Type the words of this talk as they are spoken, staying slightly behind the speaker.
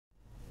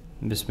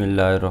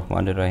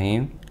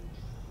Bismillahirrahmanirrahim.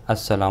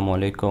 Assalamu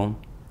alaikum.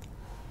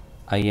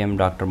 I am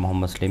Dr.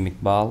 Muhammad Saleem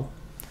Iqbal,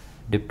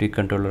 Deputy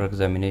Controller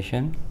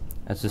Examination,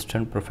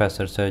 Assistant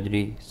Professor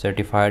Surgery,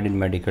 Certified in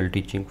Medical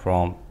Teaching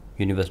from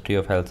University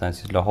of Health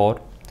Sciences, Lahore.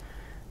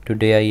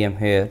 Today I am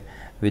here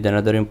with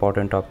another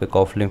important topic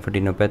of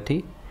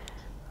lymphadenopathy.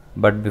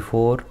 But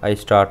before I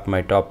start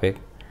my topic,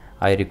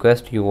 I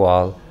request you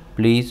all,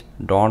 please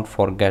don't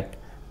forget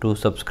to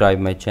subscribe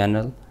my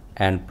channel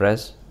and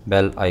press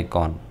bell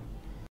icon.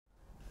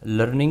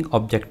 Learning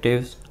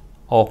objectives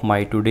of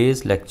my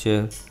today's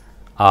lecture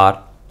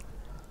are: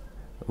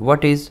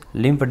 what is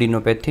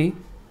lymphadenopathy,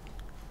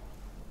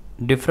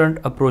 different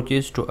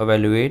approaches to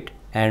evaluate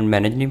and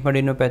manage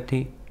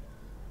lymphadenopathy,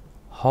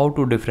 how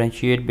to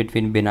differentiate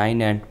between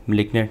benign and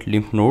malignant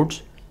lymph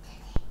nodes,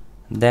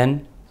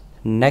 then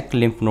neck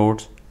lymph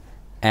nodes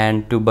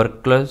and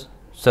tuberculous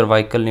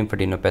cervical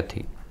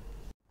lymphadenopathy.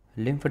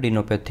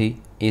 Lymphadenopathy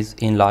is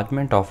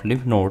enlargement of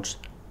lymph nodes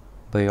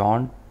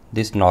beyond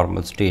this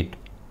normal state.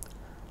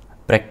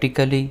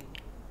 Practically,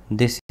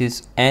 this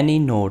is any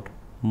node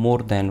more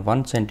than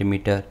 1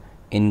 cm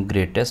in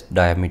greatest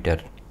diameter.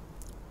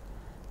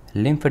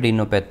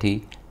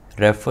 Lymphadenopathy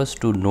refers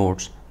to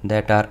nodes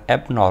that are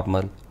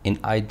abnormal in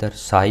either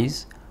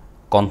size,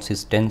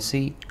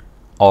 consistency,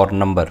 or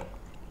number.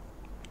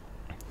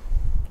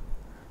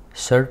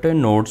 Certain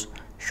nodes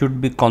should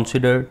be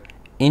considered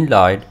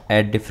enlarged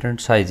at different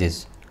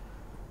sizes,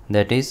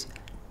 that is,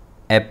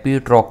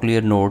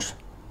 epitrochlear nodes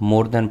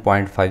more than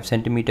 0.5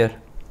 cm,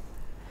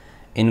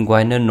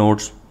 inguinal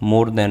nodes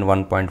more than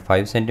 1.5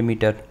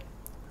 cm,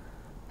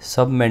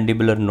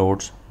 submandibular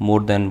nodes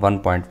more than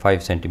 1.5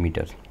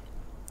 cm.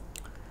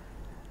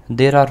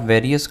 There are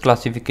various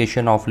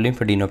classifications of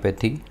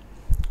lymphadenopathy,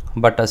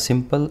 but a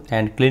simple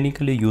and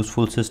clinically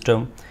useful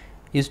system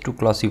is to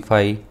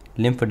classify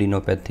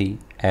lymphadenopathy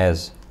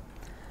as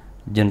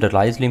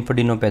generalized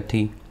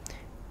lymphadenopathy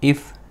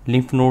if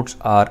lymph nodes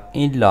are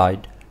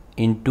enlarged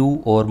in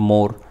 2 or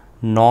more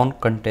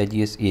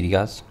non-contagious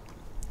areas.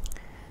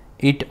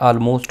 It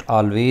almost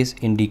always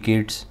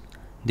indicates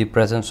the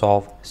presence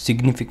of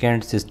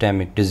significant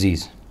systemic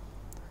disease.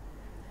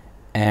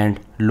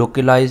 And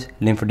localized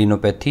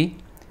lymphadenopathy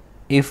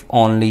if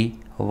only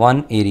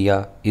one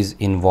area is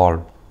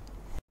involved.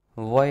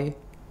 Why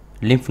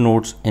lymph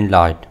nodes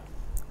enlarged?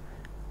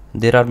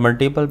 There are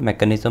multiple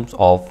mechanisms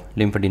of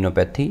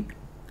lymphadenopathy: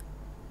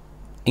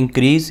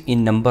 increase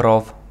in number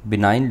of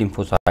benign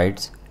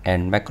lymphocytes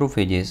and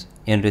macrophages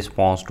in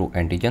response to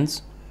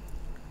antigens,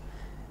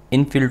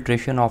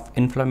 infiltration of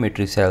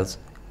inflammatory cells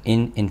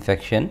in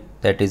infection,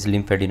 that is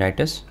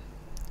lymphadenitis,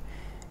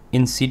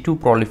 in situ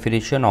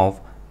proliferation of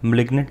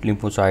malignant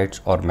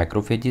lymphocytes or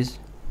macrophages,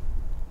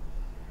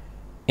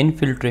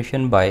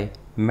 infiltration by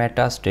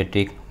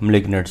metastatic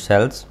malignant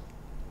cells,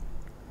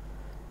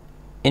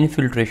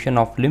 infiltration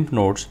of lymph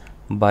nodes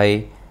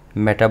by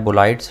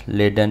metabolites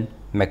laden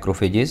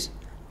macrophages,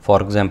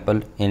 for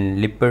example in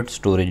lipid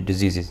storage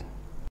diseases.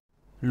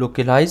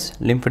 Localized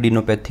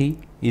lymphadenopathy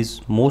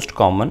is most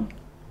common,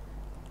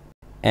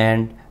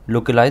 and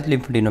localized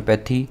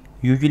lymphadenopathy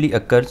usually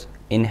occurs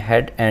in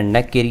head and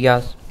neck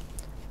areas,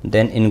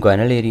 then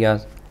inguinal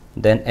areas,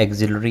 then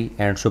axillary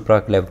and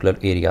supraclavicular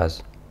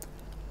areas.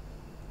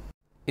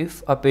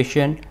 If a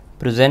patient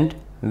presents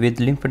with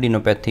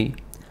lymphadenopathy,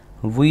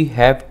 we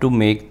have to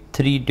make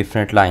 3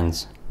 different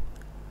lines.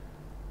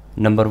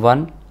 Number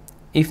 1,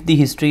 if the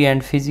history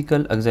and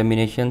physical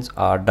examinations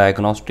are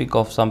diagnostic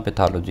of some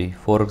pathology,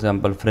 for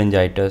example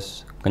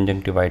pharyngitis,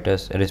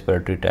 conjunctivitis,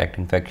 respiratory tract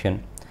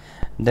infection,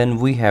 then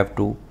we have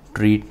to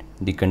treat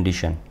the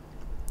condition.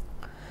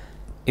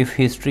 If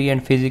history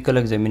and physical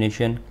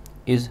examination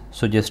is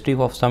suggestive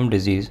of some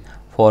disease,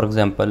 for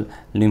example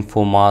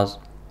lymphomas,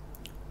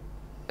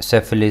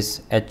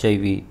 syphilis,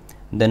 HIV,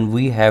 then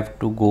we have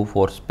to go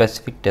for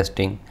specific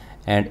testing,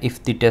 and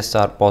if the tests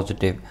are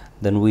positive,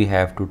 then we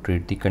have to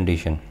treat the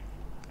condition.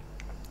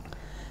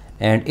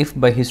 And if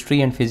by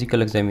history and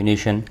physical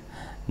examination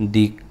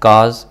the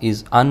cause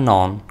is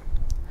unknown,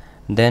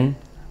 then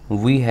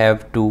we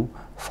have to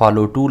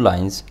follow 2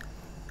 lines: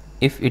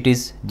 if it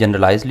is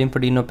generalized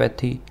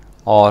lymphadenopathy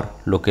or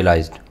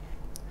localized.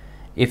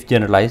 If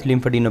generalized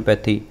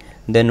lymphadenopathy,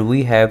 then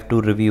we have to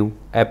review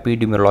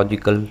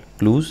epidemiological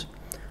clues,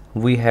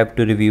 we have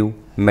to review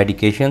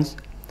medications,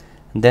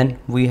 then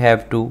we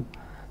have to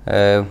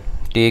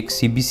take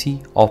CBC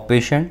of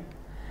patient,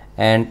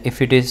 and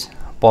if it is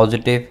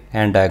positive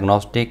and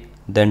diagnostic,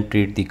 then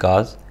treat the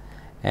cause,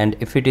 and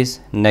if it is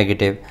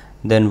negative,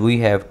 then we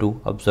have to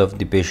observe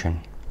the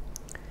patient.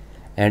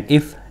 And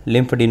if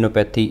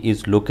lymphadenopathy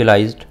is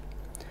localized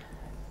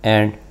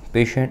and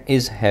patient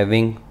is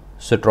having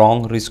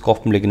strong risk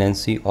of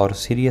malignancy or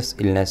serious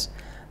illness,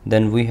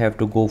 then we have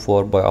to go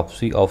for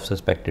biopsy of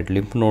suspected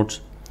lymph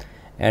nodes.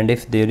 And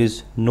if there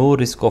is no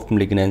risk of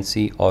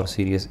malignancy or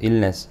serious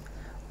illness,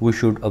 we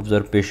should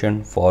observe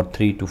patient for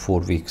 3 to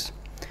 4 weeks.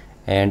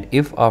 And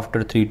if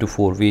after 3 to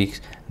 4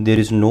 weeks there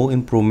is no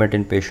improvement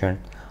in patient,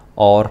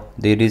 or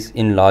there is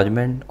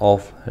enlargement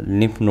of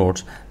lymph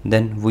nodes,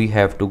 then we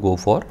have to go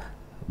for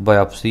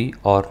biopsy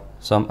or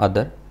some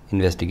other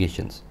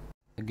investigations.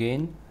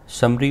 Again,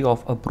 summary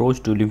of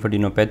approach to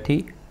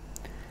lymphadenopathy.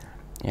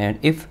 And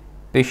if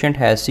patient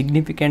has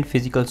significant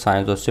physical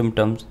signs or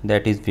symptoms,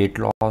 that is weight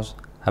loss,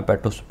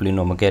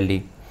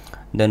 hepatosplenomegaly,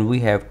 then we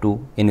have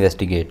to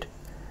investigate.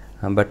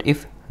 But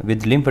if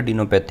with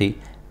lymphadenopathy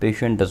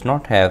patient does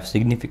not have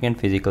significant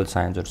physical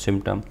signs or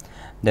symptom,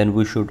 then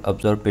we should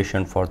observe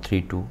patient for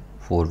 3 to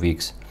 4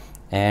 weeks.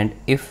 And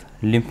if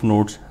lymph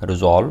nodes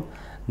resolve,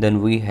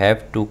 then we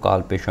have to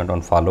call patient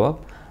on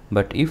follow-up.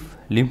 But if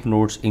lymph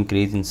nodes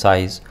increase in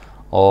size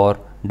or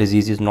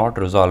disease is not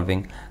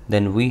resolving,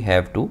 then we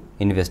have to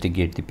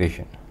investigate the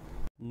patient.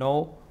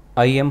 Now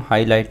I am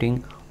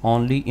highlighting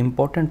only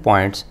important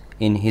points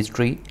in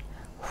history.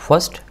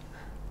 First,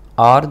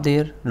 are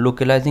there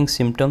localizing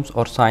symptoms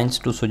or signs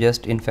to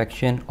suggest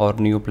infection or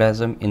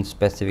neoplasm in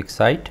specific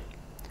site?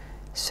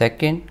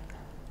 Second,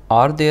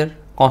 are there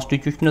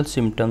constitutional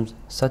symptoms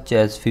such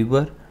as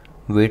fever,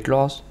 weight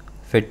loss,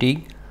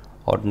 fatigue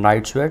or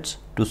night sweats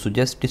to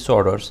suggest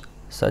disorders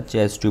such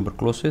as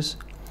tuberculosis,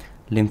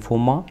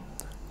 lymphoma,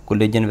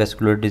 collagen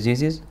vascular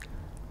diseases,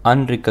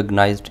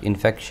 unrecognized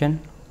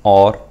infection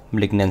or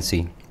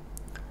malignancy?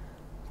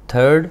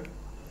 Third,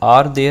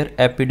 are there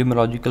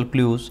epidemiological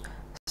clues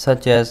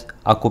such as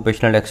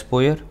occupational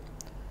exposure,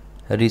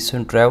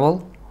 recent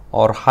travel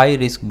or high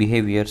risk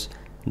behaviors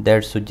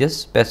that suggest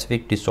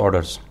specific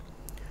disorders?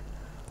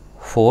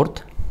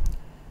 Fourth,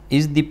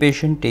 is the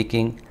patient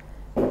taking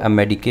a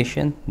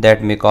medication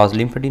that may cause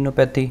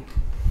lymphadenopathy?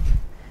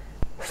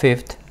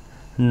 Fifth,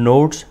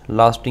 nodes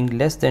lasting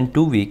less than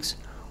 2 weeks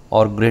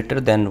or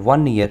greater than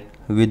 1 year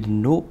with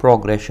no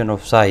progression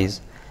of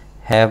size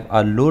have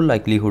a low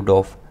likelihood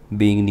of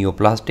being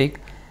neoplastic,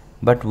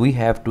 but we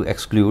have to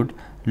exclude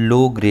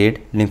low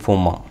grade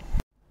lymphoma.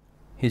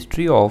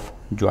 History of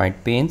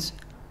joint pains,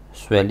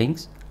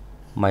 swellings,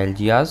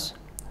 myalgias,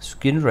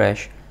 skin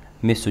rash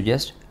may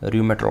suggest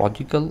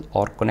rheumatological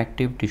or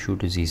connective tissue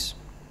disease.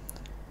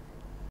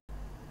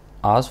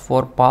 As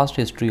for past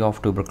history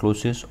of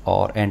tuberculosis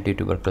or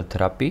anti-tubercle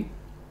therapy,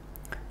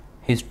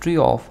 history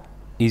of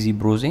easy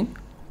bruising,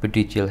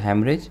 petechial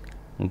hemorrhage,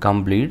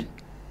 gum bleed,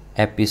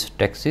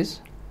 epistaxis,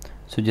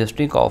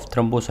 suggesting of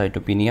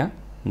thrombocytopenia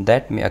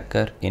that may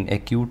occur in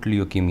acute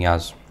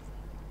leukemias.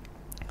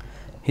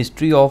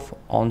 History of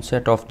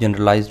onset of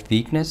generalized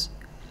weakness,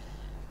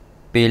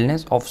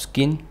 paleness of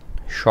skin,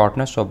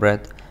 shortness of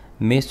breath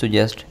may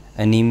suggest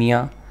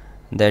anemia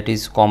that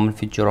is common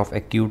feature of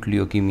acute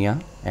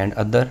leukemia and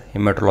other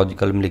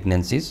hematological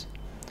malignancies.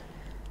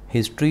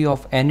 History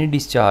of any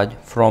discharge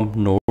from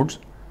nodes,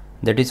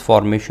 that is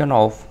formation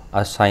of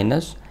a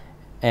sinus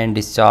and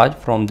discharge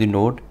from the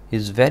node,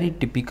 is very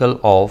typical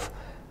of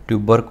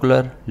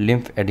tubercular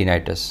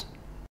lymphadenitis.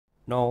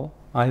 Now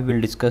I will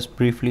discuss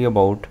briefly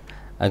about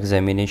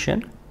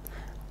examination.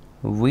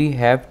 We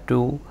have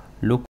to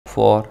look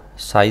for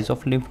size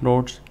of lymph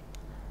nodes,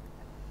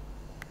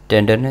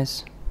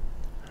 tenderness,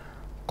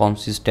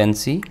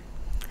 consistency,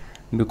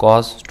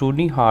 because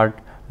stony hard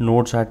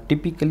nodes are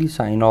typically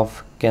sign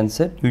of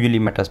cancer, usually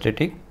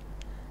metastatic.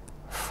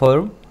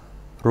 Firm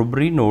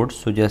rubbery nodes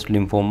suggest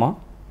lymphoma.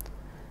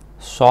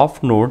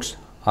 Soft nodes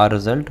are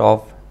result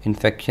of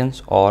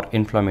infections or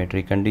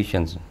inflammatory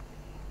conditions.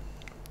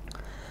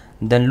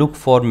 Then look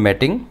for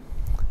matting.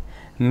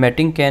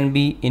 Matting can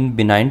be in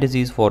benign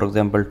disease, for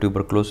example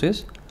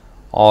tuberculosis,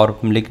 or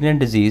malignant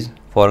disease,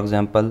 for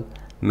example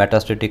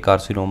metastatic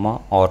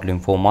carcinoma or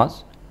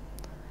lymphomas.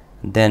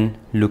 Then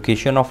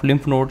location of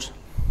lymph nodes.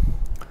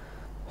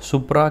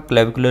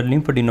 Supraclavicular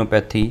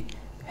lymphadenopathy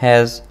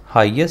has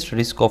highest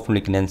risk of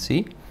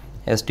malignancy,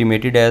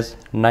 estimated as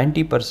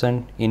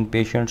 90% in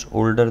patients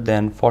older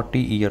than 40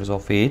 years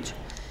of age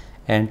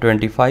and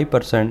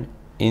 25%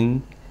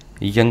 in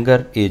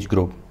younger age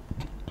group.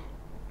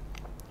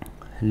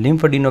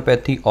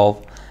 Lymphadenopathy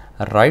of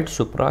right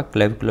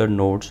supraclavicular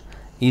nodes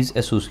is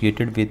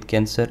associated with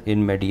cancer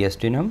in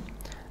mediastinum,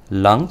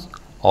 lungs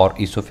or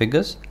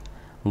esophagus,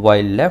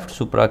 while left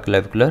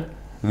supraclavicular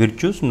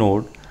virtuous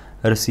node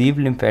receive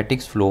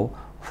lymphatic flow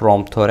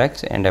from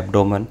thorax and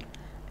abdomen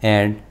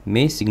and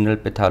may signal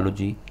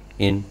pathology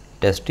in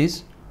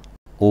testes,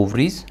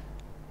 ovaries,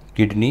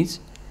 kidneys,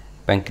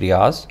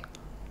 pancreas,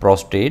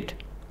 prostate,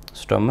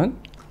 stomach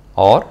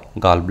or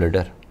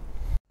gallbladder.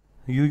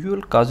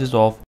 Usual causes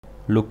of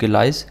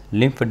localized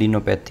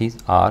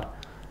lymphadenopathies are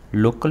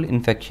local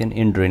infection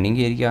in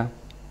draining area,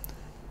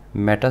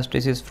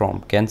 metastasis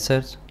from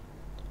cancers,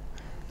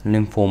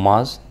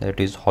 lymphomas, that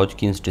is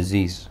Hodgkin's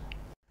disease.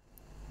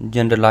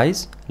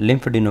 Generalized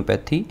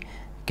lymphadenopathy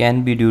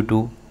can be due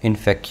to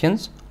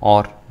infections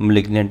or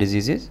malignant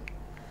diseases.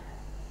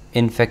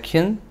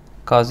 Infection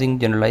causing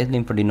generalized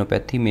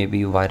lymphadenopathy may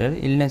be viral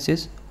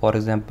illnesses, for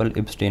example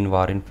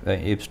Epstein-Barr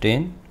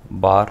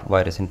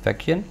virus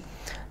infection,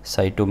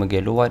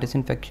 cytomegalovirus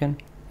infection,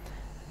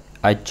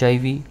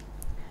 HIV.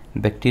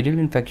 Bacterial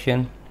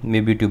infection may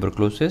be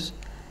tuberculosis,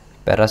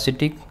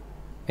 parasitic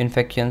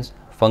infections,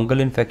 fungal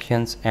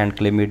infections and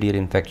chlamydial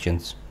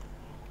infections.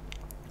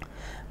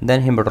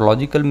 Then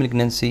hematological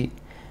malignancy,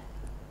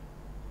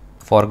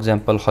 for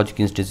example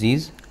Hodgkin's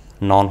disease,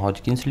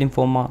 non-Hodgkin's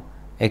lymphoma,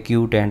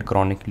 acute and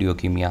chronic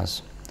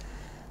leukemias.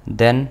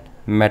 Then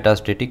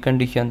metastatic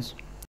conditions,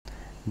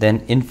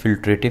 then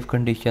infiltrative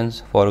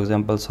conditions, for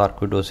example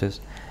sarcoidosis,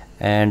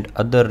 and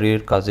other rare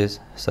causes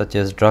such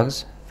as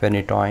drugs,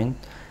 phenytoin,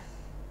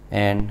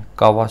 and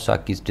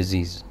Kawasaki's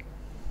disease.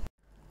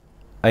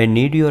 I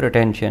need your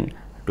attention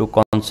to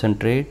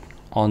concentrate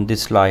on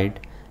this slide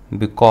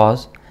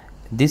because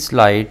this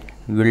slide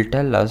will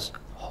tell us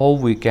how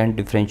we can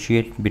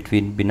differentiate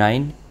between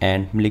benign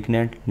and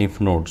malignant lymph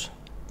nodes.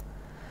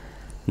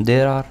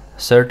 There are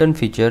certain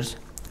features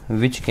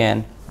which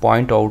can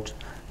point out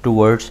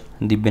towards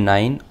the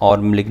benign or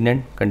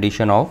malignant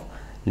condition of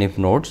lymph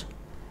nodes.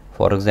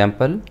 For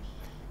example,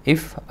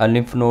 if a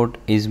lymph node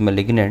is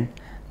malignant,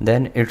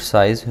 then its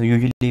size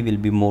usually will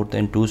be more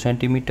than 2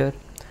 cm,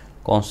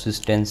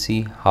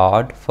 consistency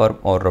hard, firm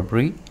or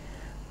rubbery,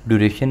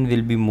 duration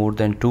will be more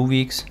than 2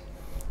 weeks,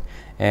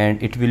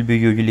 and it will be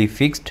usually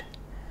fixed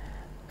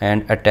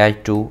and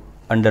attached to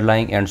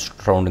underlying and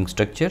surrounding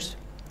structures,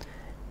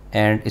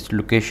 and its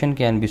location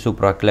can be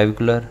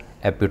supraclavicular,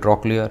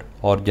 epitrochlear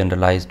or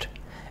generalized,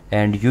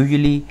 and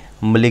usually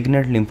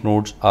malignant lymph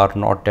nodes are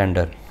not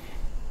tender.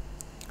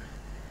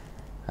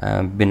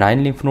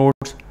 Benign lymph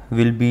nodes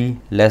will be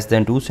less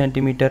than 2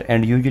 cm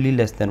and usually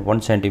less than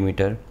 1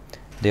 cm.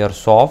 They are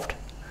soft,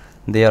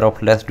 they are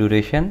of less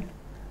duration,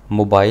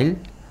 mobile,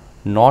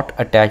 not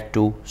attached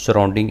to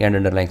surrounding and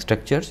underlying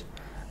structures,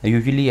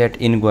 usually at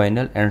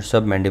inguinal and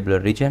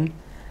submandibular region,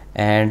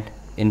 and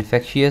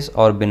infectious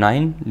or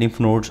benign lymph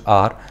nodes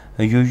are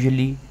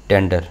usually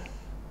tender.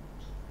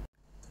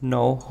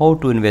 Now, how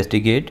to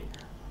investigate?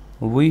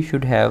 We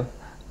should have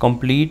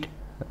complete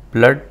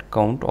blood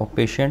count of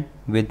patient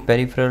with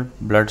peripheral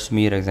blood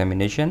smear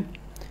examination,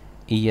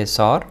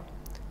 ESR,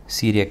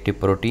 C-reactive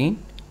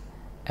protein,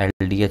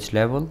 LDH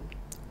level,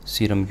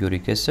 serum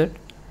uric acid,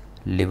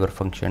 liver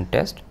function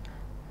test,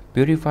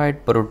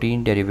 purified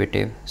protein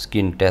derivative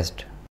skin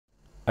test,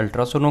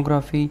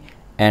 ultrasonography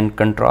and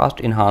contrast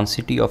enhanced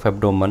CT of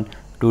abdomen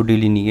to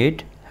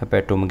delineate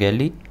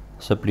hepatomegaly,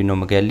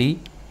 splenomegaly,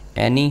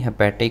 any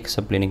hepatic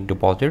splenic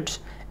deposits,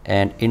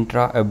 and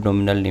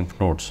intra-abdominal lymph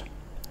nodes.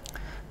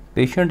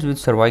 Patients with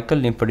cervical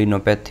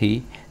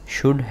lymphadenopathy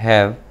should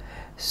have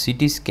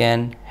CT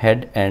scan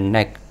head and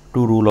neck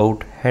to rule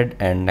out head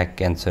and neck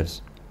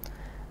cancers.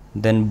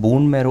 Then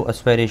bone marrow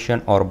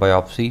aspiration or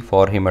biopsy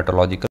for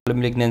hematological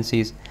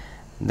malignancies,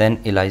 then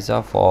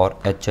ELISA for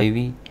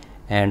HIV,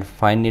 and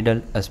fine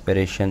needle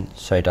aspiration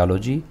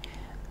cytology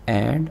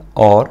and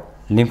or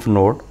lymph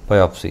node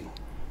biopsy.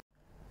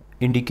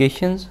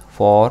 Indications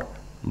for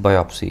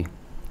biopsy: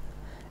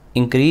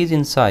 increase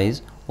in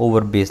size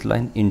over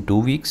baseline in 2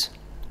 weeks,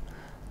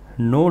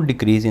 no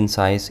decrease in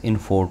size in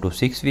 4 to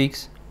 6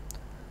 weeks,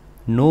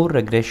 no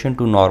regression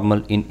to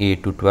normal in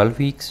 8 to 12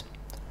 weeks,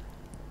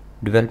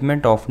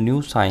 development of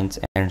new signs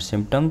and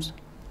symptoms,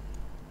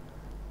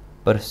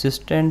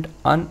 persistent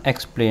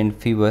unexplained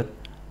fever,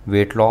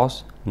 weight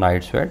loss,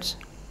 night sweats,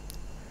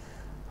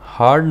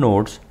 hard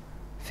nodes,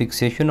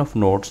 fixation of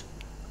nodes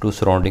to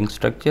surrounding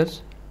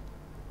structures,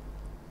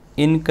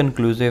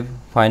 inconclusive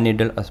fine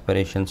needle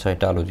aspiration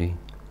cytology.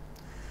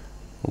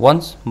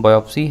 Once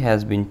biopsy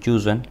has been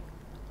chosen,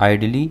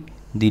 ideally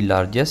the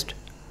largest,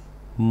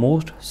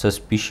 most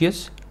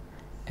suspicious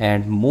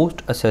and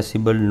most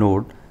accessible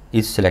node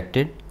is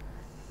selected,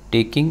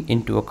 taking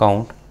into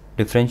account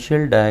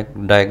differential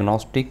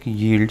diagnostic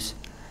yields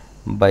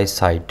by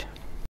site.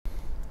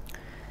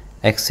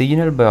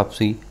 Excisional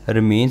biopsy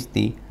remains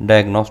the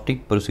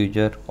diagnostic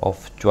procedure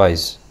of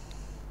choice.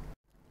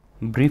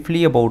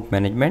 Briefly about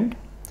management,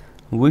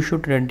 we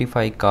should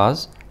identify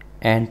cause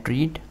and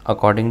treat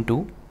according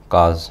to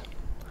cause.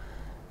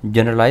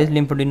 Generalized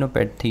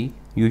lymphadenopathy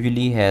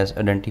usually has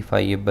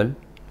identifiable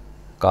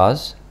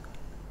cause,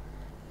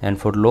 and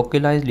for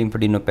localized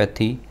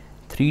lymphadenopathy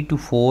 3 to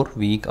 4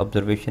 week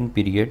observation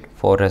period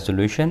for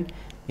resolution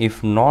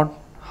if not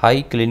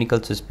high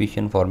clinical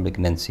suspicion for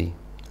malignancy,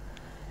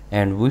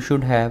 and we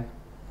should have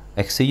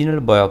excisional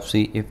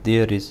biopsy if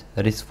there is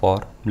risk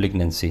for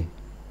malignancy.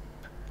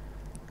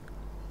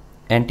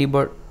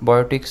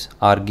 Antibiotics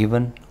are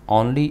given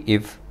only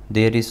if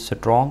there is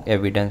strong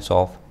evidence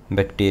of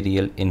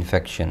bacterial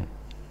infection.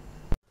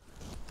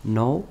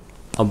 Now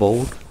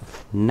about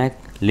neck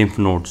lymph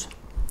nodes.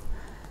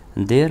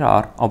 There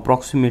are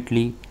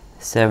approximately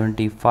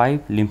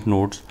 75 lymph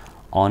nodes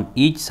on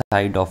each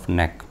side of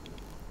neck.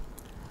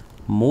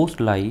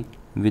 Most lie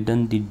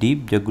within the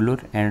deep jugular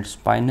and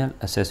spinal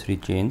accessory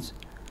chains.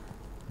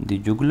 The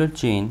jugular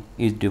chain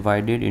is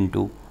divided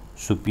into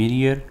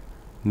superior,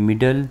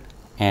 middle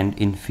and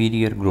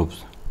inferior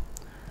groups.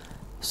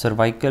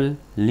 Cervical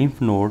lymph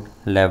node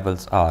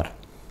levels are: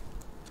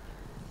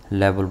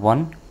 level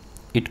 1,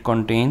 it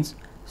contains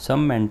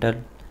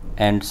submental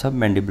and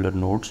submandibular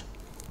nodes.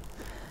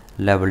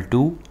 Level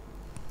 2,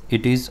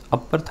 it is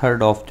upper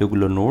third of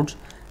jugular nodes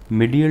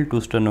medial to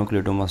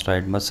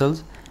sternocleidomastoid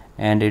muscles,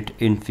 and its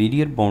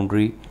inferior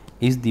boundary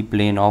is the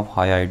plane of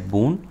hyoid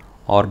bone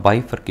or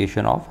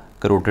bifurcation of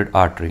carotid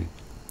artery.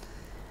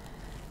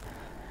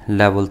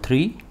 Level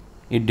 3,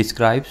 It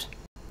describes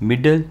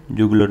middle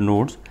jugular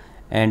nodes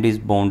and is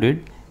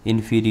bounded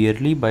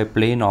inferiorly by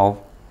plane of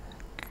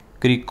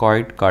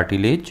cricoid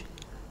cartilage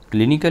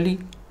clinically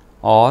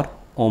or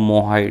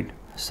omohyoid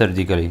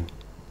surgically.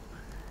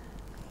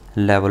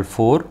 Level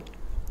 4.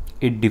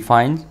 It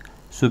defines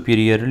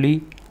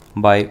superiorly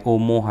by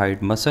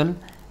omohyoid muscle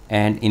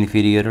and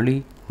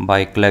inferiorly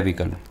by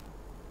clavicle.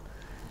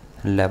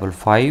 Level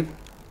 5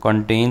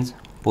 contains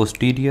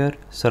posterior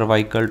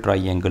cervical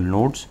triangle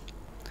nodes.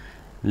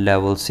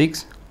 Level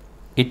 6.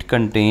 It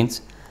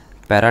contains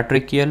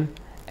paratracheal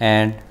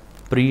and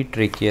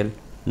pretracheal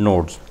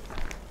nodes.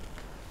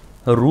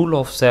 A rule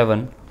of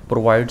 7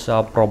 provides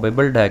a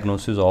probable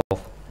diagnosis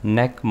of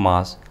neck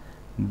mass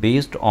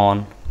based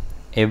on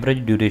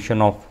average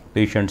duration of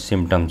patient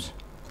symptoms: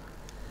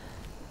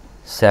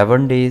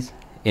 7 days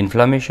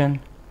inflammation,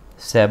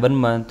 7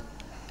 month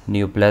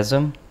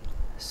neoplasm,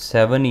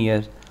 7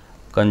 years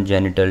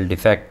congenital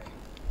defect.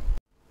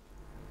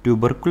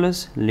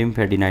 Tuberculous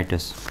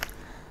lymphadenitis.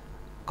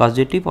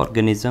 Causative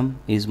organism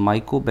is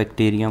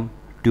Mycobacterium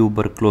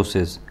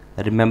tuberculosis.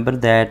 Remember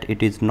that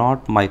it is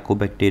not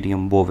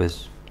Mycobacterium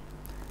bovis.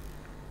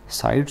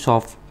 Sites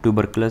of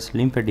tuberculous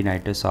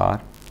lymphadenitis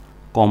are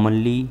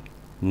commonly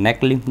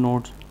neck lymph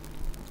nodes,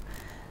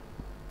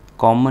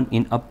 common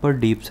in upper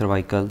deep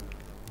cervical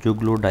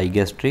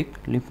jugulodigastric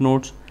lymph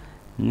nodes.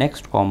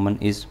 Next common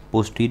is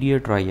posterior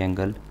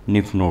triangle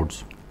lymph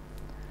nodes.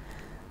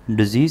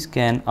 Disease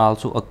can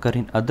also occur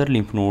in other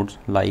lymph nodes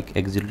like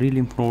axillary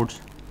lymph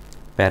nodes,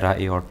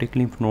 para-aortic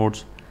lymph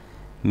nodes,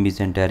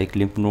 mesenteric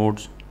lymph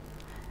nodes,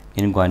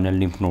 inguinal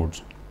lymph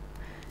nodes.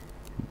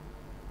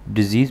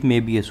 Disease may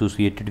be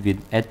associated with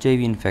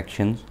HIV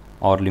infections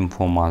or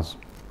lymphomas.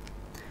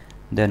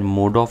 Then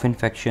mode of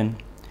infection,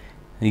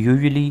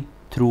 usually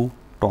through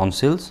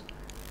tonsils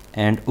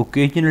and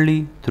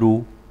occasionally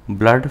through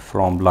blood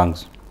from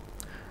lungs.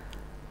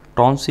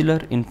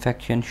 Tonsillar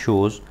infection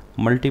shows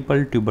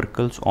multiple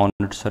tubercles on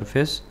its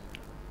surface.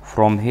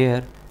 From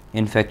here,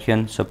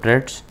 infection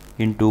spreads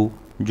into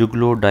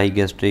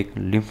jugulodigastric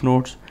lymph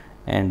nodes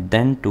and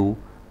then to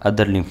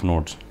other lymph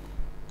nodes.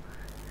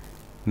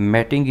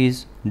 Matting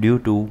is due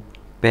to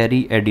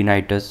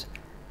periadenitis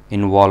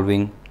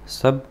involving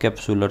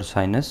subcapsular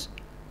sinus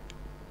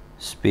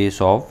space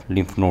of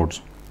lymph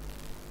nodes.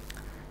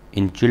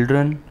 In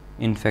children,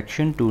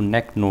 infection to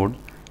neck node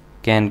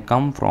can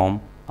come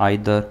from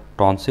either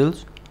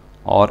tonsils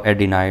or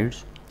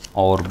adenites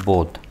or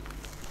both.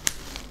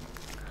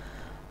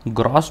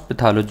 Gross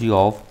pathology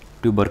of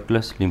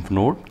tuberculous lymph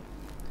node.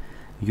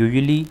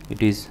 Usually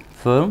it is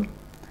firm,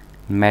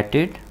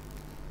 matted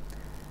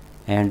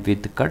and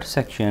with cut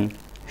section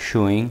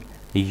showing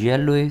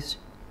yellowish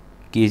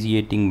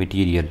caseating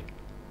material.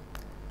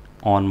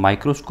 On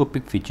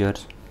microscopic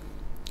features,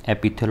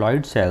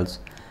 epithelioid cells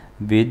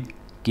with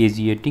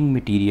caseating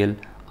material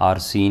are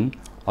seen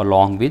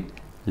along with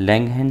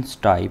Langerhans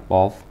type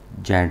of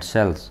giant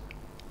cells.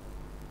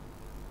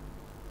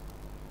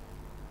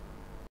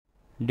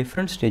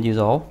 Different stages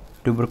of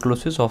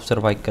tuberculosis of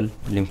cervical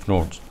lymph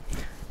nodes.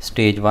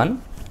 Stage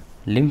 1,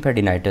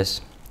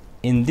 lymphadenitis.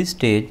 In this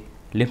stage,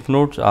 lymph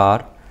nodes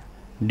are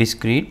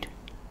discrete,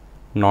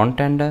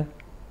 non-tender,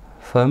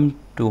 firm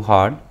to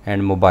hard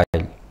and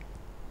mobile.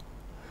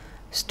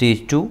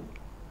 Stage 2,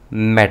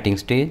 matting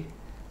stage.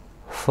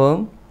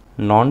 Firm,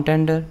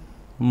 non-tender,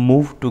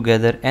 move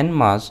together en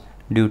masse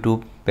due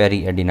to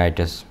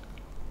periadenitis.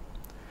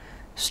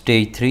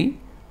 Stage 3,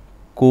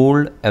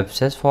 cold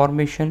abscess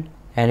formation,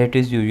 and it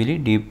is usually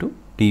deep to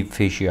deep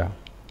fascia.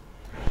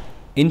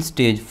 In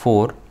stage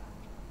 4,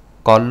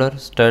 collar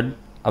stud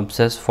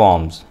abscess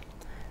forms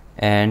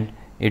and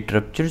it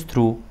ruptures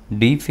through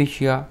deep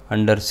fascia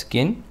under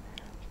skin,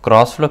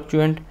 cross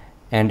fluctuant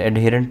and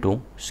adherent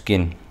to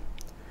skin.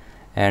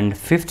 And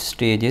fifth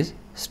stage is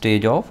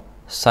stage of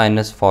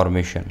sinus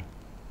formation.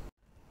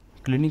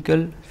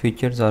 Clinical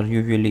features are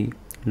usually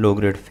low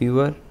grade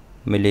fever,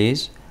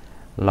 malaise,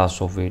 loss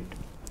of weight,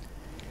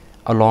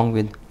 along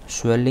with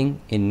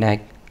swelling in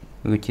neck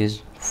which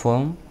is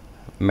firm,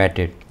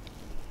 matted.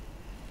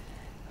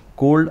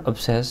 Cold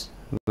abscess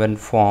when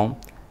formed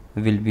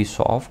will be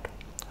soft,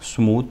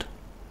 smooth,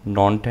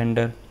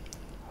 non-tender,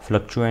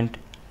 fluctuant,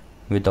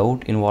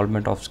 without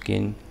involvement of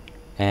skin,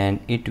 and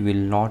it will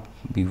not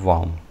be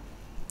warm.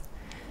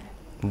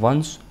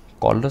 Once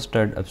collar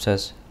stud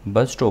abscess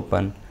burst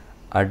open,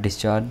 a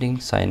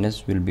discharging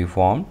sinus will be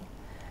formed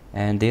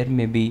and there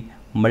may be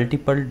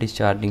multiple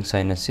discharging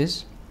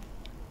sinuses.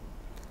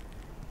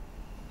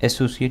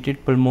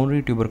 Associated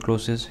pulmonary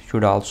tuberculosis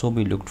should also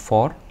be looked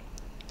for.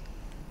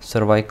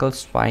 Cervical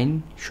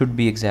spine should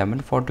be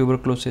examined for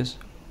tuberculosis.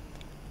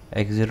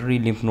 Axillary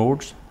lymph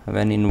nodes,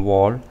 when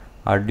involved,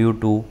 are due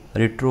to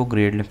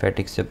retrograde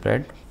lymphatic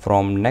spread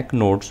from neck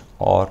nodes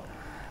or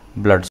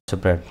blood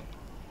spread.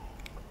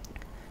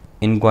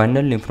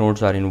 Inguinal lymph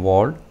nodes are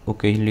involved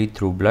occasionally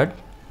through blood.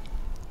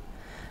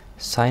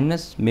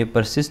 Sinus may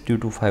persist due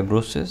to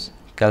fibrosis,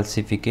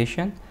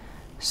 calcification,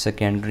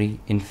 secondary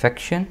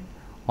infection,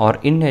 or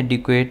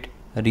inadequate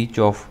reach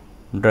of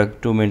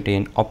drug to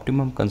maintain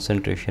optimum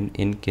concentration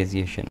in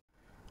caseation.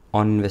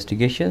 On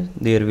investigation,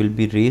 there will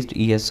be raised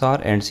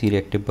ESR and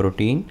C-reactive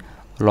protein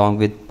along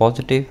with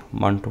positive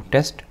Mantoux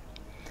test.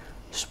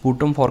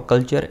 Sputum for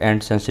culture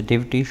and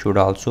sensitivity should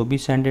also be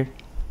sent.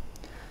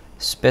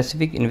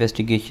 Specific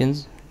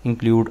investigations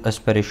include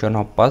aspiration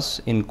of pus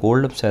in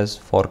cold abscess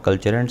for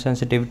culture and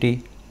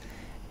sensitivity,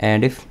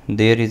 and if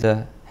there is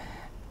a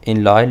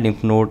enlarged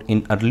lymph node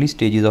in early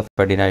stages of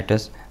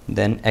adenitis,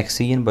 then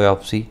excision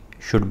biopsy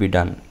should be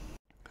done.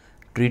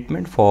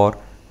 Treatment for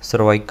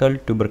cervical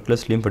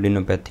tuberculous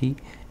lymphadenopathy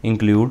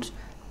includes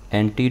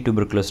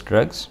anti-tuberculous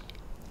drugs,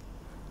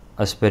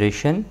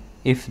 aspiration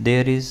if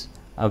there is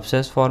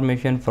abscess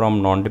formation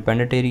from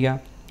non-dependent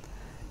area,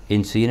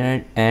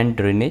 incision and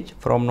drainage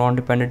from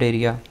non-dependent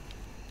area,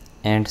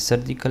 and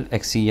surgical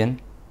excision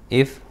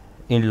if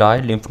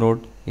enlarged lymph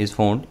node is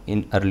found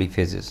in early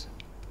phases.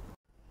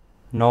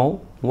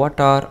 Now, what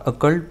are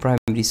occult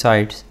primary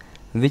sites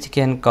which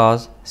can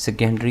cause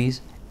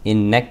secondaries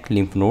in neck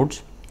lymph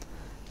nodes?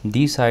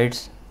 These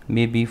sites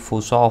may be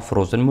fossa of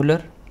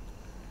Rosenmuller,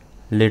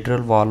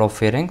 lateral wall of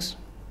pharynx,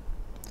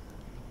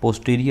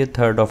 posterior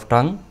third of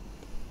tongue,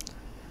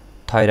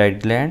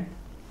 thyroid gland,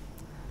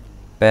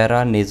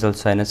 paranasal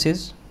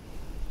sinuses,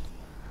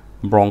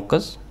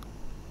 bronchus,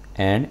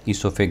 and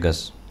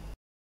esophagus.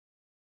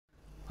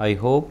 I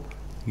hope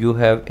you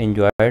have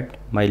enjoyed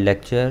my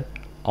lecture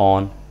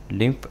on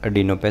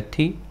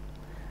lymphadenopathy.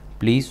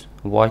 Please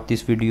watch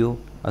this video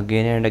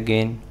again and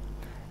again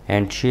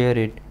and share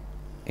it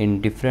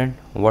in different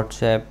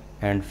WhatsApp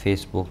and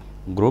Facebook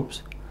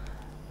groups.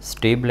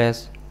 Stay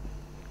blessed.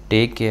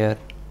 Take care.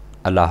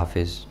 Allah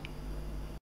Hafiz.